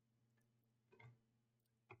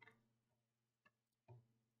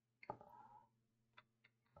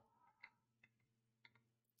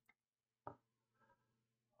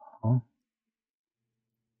 Huh?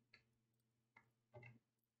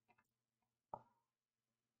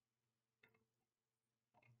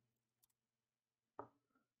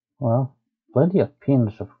 Well, plenty of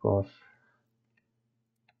pins, of course.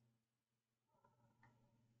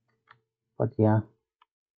 But yeah.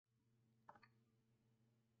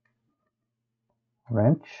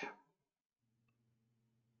 Wrench.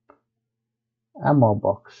 Ammo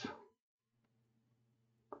box.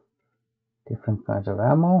 Different kinds of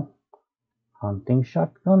ammo. Hunting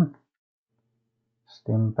shotgun.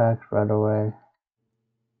 Stim pack right away.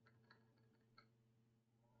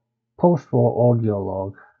 Post-war audio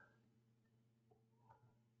log.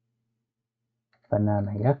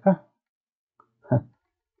 Banana Yaka.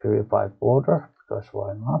 Purified water, because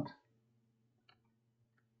why not?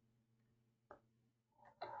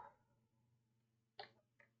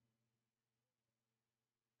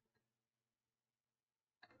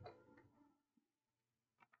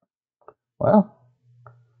 Well,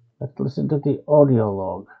 let's listen to the audio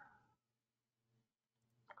log.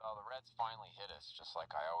 Oh, the Reds finally hit us, just like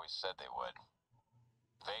I always said they would.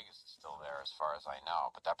 Vegas is still there as far as I know,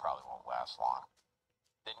 but that probably won't last long.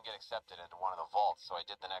 Didn't get accepted into one of the vaults, so I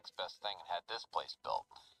did the next best thing and had this place built.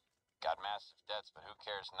 Got massive debts, but who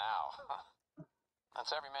cares now?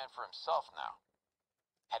 That's every man for himself now.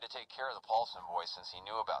 Had to take care of the Paulson boy since he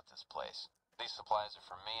knew about this place. These supplies are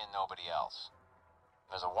for me and nobody else.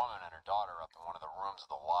 There's a woman and her daughter up in one of the rooms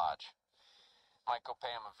of the lodge. Might go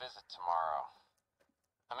pay him a visit tomorrow.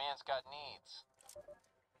 The man's got needs.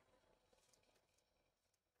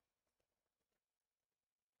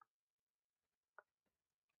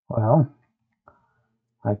 Well,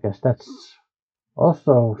 I guess that's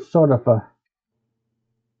also sort of a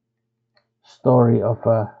story of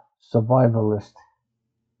a survivalist,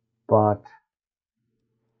 but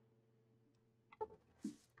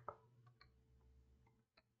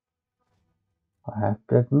I have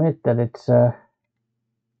to admit that it's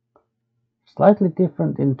slightly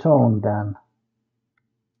different in tone than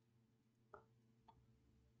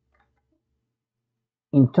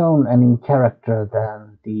and in character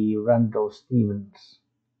than the Randall Stevens.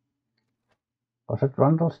 Was it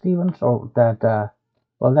Randall Stevens or that?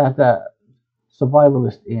 That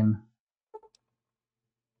survivalist in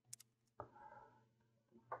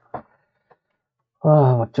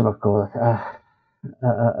what you call it?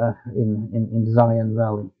 In Zion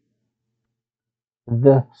Valley,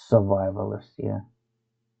 the survivalist. Yeah.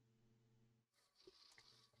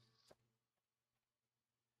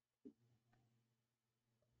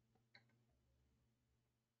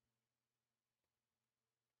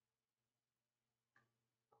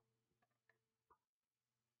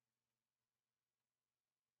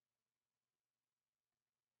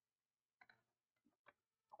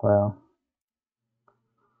 Well.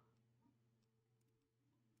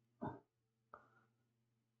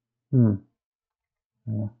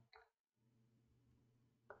 Yeah.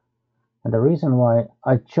 And the reason why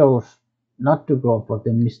I chose not to go for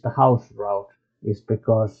the Mr. House route is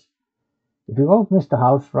because if you go Mr.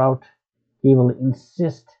 House route, he will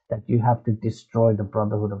insist that you have to destroy the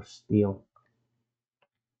Brotherhood of Steel.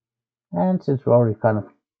 And since we already kind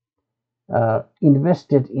of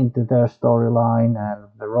invested into their storyline, and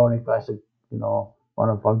Veronica is, one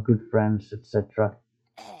of our good friends, etc.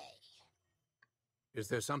 Is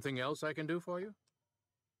there something else I can do for you?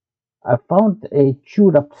 I found a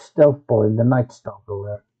chewed up stealth boy in the Night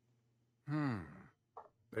Stalker there.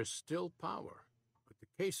 There's still power, but the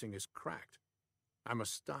casing is cracked. I'm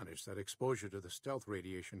astonished that exposure to the stealth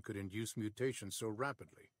radiation could induce mutations so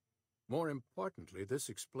rapidly. More importantly, this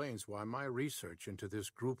explains why my research into this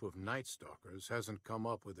group of Night Stalkers hasn't come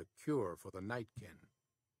up with a cure for the Nightkin.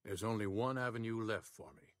 There's only one avenue left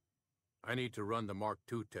for me. I need to run the Mark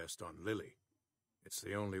II test on Lily. It's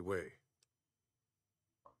the only way.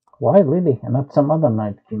 Why Lily and not some other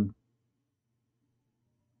Nightkin?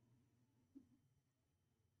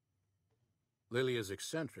 Lily is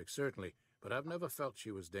eccentric, certainly, but I've never felt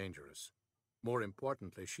she was dangerous. More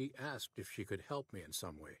importantly, she asked if she could help me in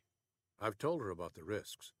some way. I've told her about the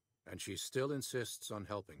risks, and she still insists on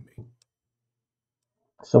helping me.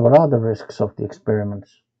 So what are the risks of the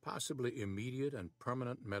experiments? Possibly immediate and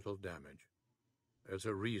permanent mental damage. There's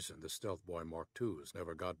a reason the Stealth Boy Mark IIs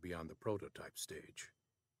never got beyond the prototype stage.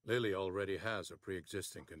 Lily already has a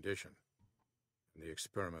pre-existing condition, and the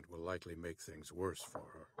experiment will likely make things worse for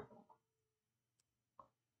her.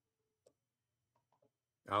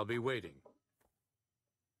 I'll be waiting.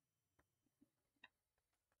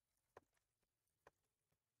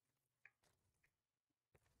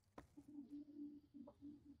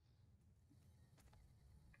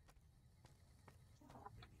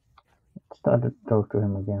 Started to talk to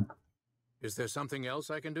him again. Is there something else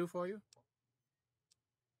I can do for you?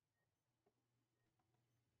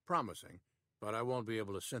 Promising, but I won't be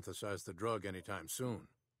able to synthesize the drug anytime soon.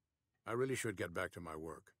 I really should get back to my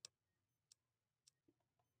work.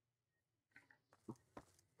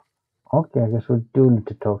 Okay, I guess we do need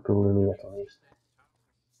to talk to Lily at least.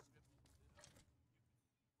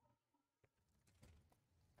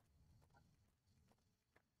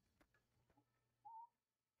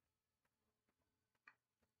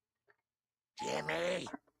 Jimmy!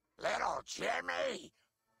 Little Jimmy!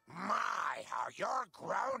 My, how you're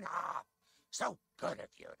grown up! So good of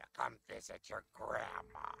you to come visit your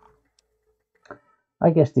grandma. I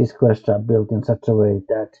guess these quests are built in such a way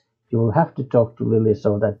that you will have to talk to Lily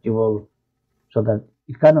so that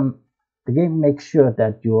it kind of the game makes sure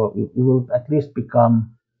that you will at least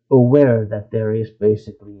become aware that there is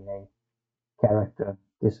basically a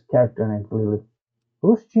this character named Lily.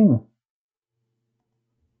 Who's Jimmy?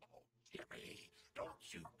 Jimmy,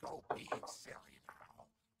 don't you go being silly now. Come over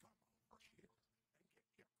here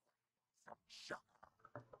and get some sugar.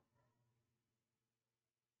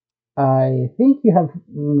 I think you have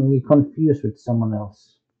me confused with someone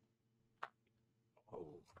else.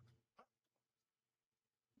 Oh,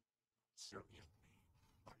 silly of me.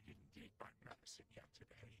 I didn't take my medicine yet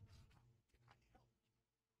today.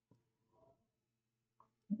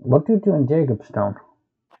 What do you do in Jacobstown?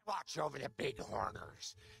 I watch over the big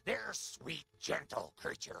horners. They're sweet, gentle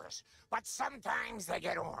creatures, but sometimes they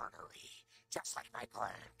get ornery, just like my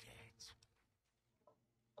grandkids.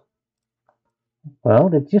 Well,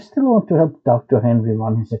 did you still want to help Dr. Henry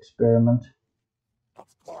run his experiment? Of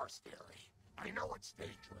course, dearie. I know it's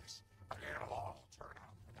dangerous, but it'll all turn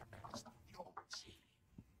out for the best. You'll see.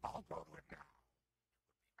 I'll go to it now.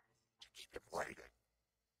 To keep him waiting.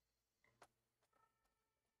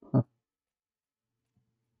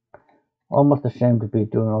 Almost ashamed to be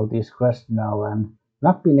doing all these quests now and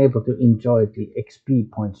not being able to enjoy the XP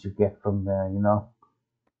points you get from there, and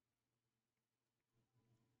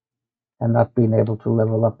not being able to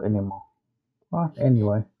level up anymore. But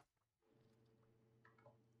anyway.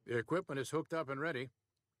 The equipment is hooked up and ready.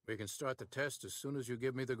 We can start the test as soon as you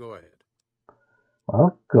give me the go-ahead.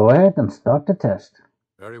 Well, go ahead and start the test.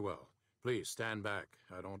 Very well. Please stand back.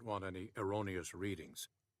 I don't want any erroneous readings.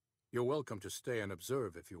 You're welcome to stay and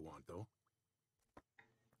observe if you want, though.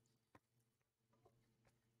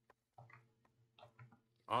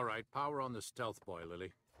 All right, power on the stealth boy,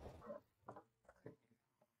 Lily.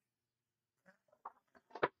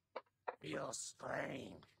 Feels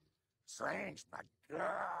strange. Strange, but good.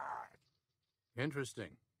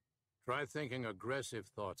 Interesting. Try thinking aggressive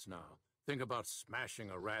thoughts now. Think about smashing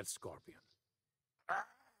a rad scorpion.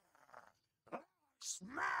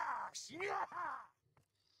 Smash! Yeah!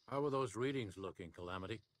 How are those readings looking,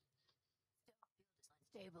 Calamity?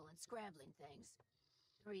 Unstable and scrambling things.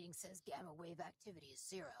 The reading says gamma wave activity is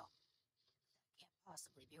 0. That can't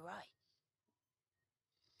possibly be right.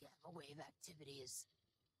 Gamma wave activity is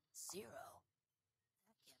 0.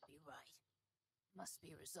 That can't be right. Must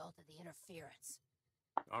be a result of the interference.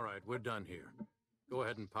 All right, we're done here. Go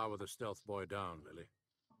ahead and power the stealth boy down, Lily.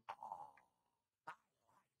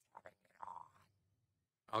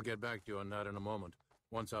 I'll get back to you on that in a moment,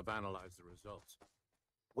 once I've analyzed the results.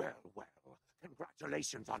 Well,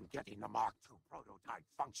 congratulations on getting the Mark II prototype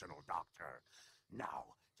functional, Doctor.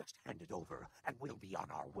 Now, just hand it over, and we'll be on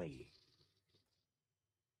our way.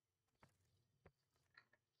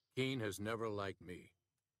 Keen has never liked me.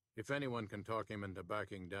 If anyone can talk him into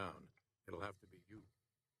backing down, it'll have to be you.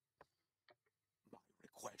 My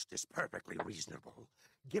request is perfectly reasonable.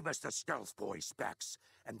 Give us the stealth boy specs,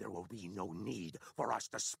 and there will be no need for us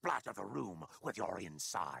to splatter the room with your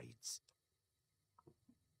insides.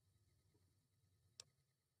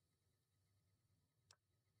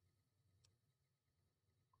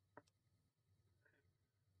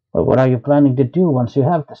 But what are you planning to do once you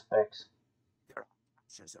have the specs? There are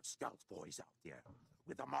batches of stealth boys out there.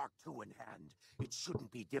 With the Mark II in hand, it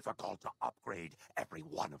shouldn't be difficult to upgrade every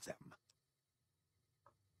one of them.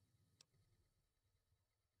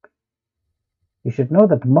 You should know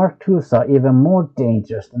that Mark IIs are even more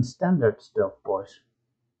dangerous than standard stealth boys.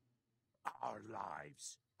 Our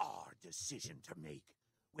lives, our decision to make.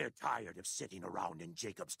 We're tired of sitting around in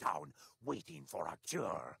Jacobstown waiting for a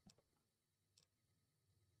cure.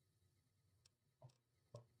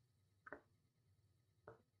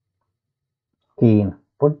 Keen,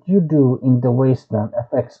 what you do in the wasteland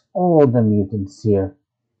affects all the mutants here.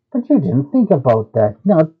 But you didn't think about that,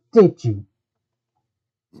 now did you?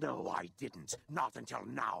 No, I didn't. Not until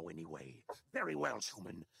now, anyway. Very well,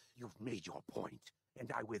 Schumann. You've made your point,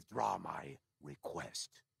 and I withdraw my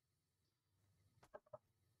request.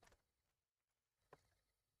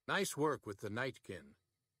 Nice work with the Nightkin.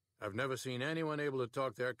 I've never seen anyone able to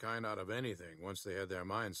talk their kind out of anything once they had their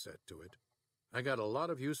mind set to it. I got a lot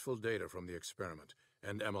of useful data from the experiment,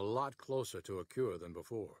 and am a lot closer to a cure than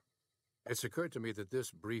before. It's occurred to me that this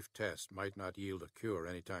brief test might not yield a cure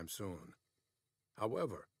anytime soon.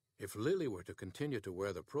 However, if Lily were to continue to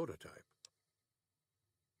wear the prototype...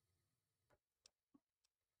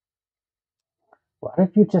 Why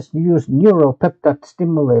don't you just use neuropeptide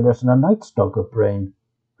stimulators in a Night Stalker brain?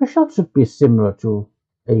 The shot should be similar to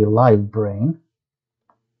a live brain.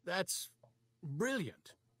 That's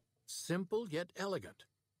brilliant. Simple yet elegant.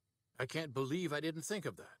 I can't believe I didn't think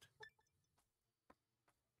of that.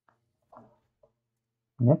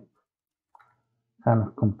 Yep. Kind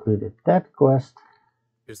of completed that quest.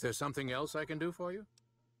 Is there something else I can do for you?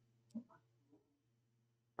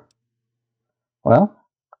 Well,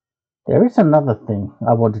 there is another thing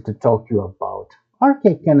I wanted to talk to you about.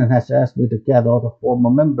 Arcade Cannon has asked me to gather all the former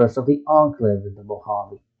members of the Enclave in the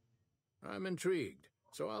Mojave. I'm intrigued,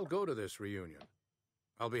 so I'll go to this reunion.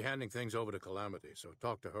 I'll be handing things over to Calamity, so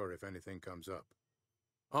talk to her if anything comes up.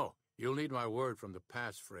 Oh, you'll need my word from the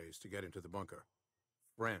passphrase to get into the bunker.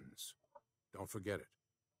 Friends. Don't forget it.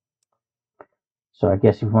 So I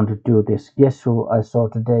guess you want to do this Guess Who I Saw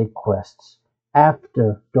Today quests.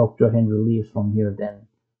 After Dr. Henry leaves from here, then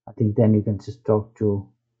I think then you can just talk to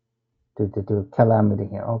Calamity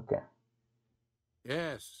here. Okay.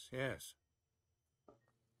 Yes.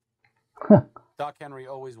 Doc Henry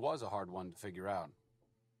always was a hard one to figure out.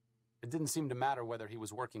 It didn't seem to matter whether he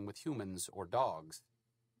was working with humans or dogs.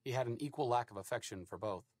 He had an equal lack of affection for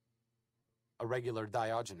both. A regular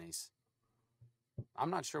Diogenes. I'm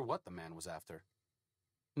not sure what the man was after.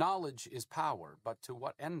 Knowledge is power, but to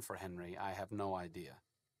what end for Henry, I have no idea.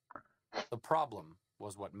 The problem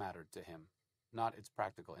was what mattered to him, not its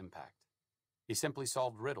practical impact. He simply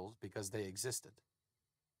solved riddles because they existed.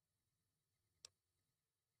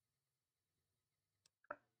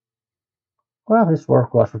 Well, his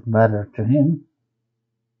work was what mattered to him.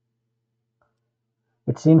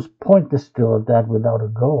 It seems pointless to do that without a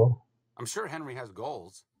goal. I'm sure Henry has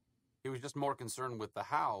goals. He was just more concerned with the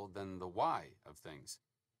how than the why of things.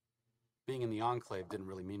 Being in the Enclave didn't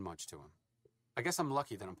really mean much to him. I guess I'm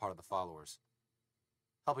lucky that I'm part of the followers.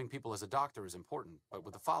 Helping people as a doctor is important, but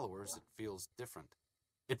with the followers, it feels different.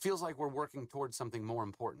 It feels like we're working towards something more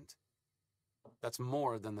important. That's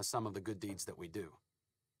more than the sum of the good deeds that we do.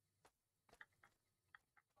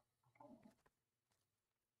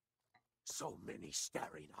 So many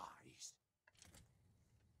staring eyes.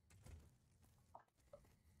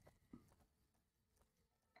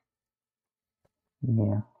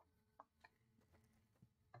 Yeah.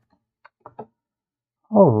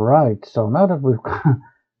 All right. So now that we've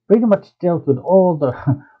pretty much dealt with all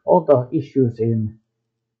the issues in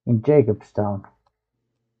Jacobstown,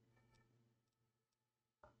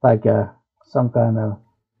 like some kind of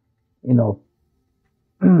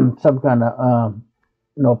some kind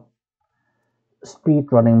of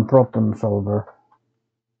speed running problem solver,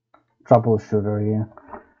 troubleshooter. Yeah.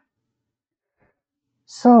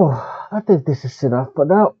 So I think this is enough for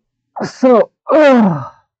now. So.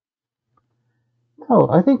 So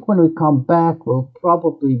I think when we come back, we'll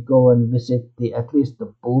probably go and visit at least the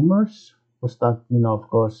boomers. We'll start, of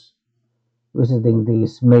course, visiting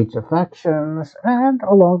these major factions, and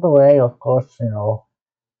along the way, of course,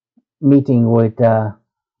 meeting with,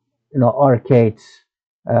 arcades,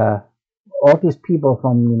 all these people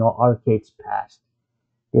from, arcades past,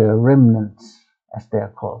 the remnants, as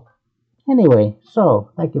they're called. Anyway, so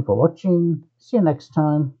thank you for watching. See you next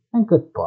time, and goodbye.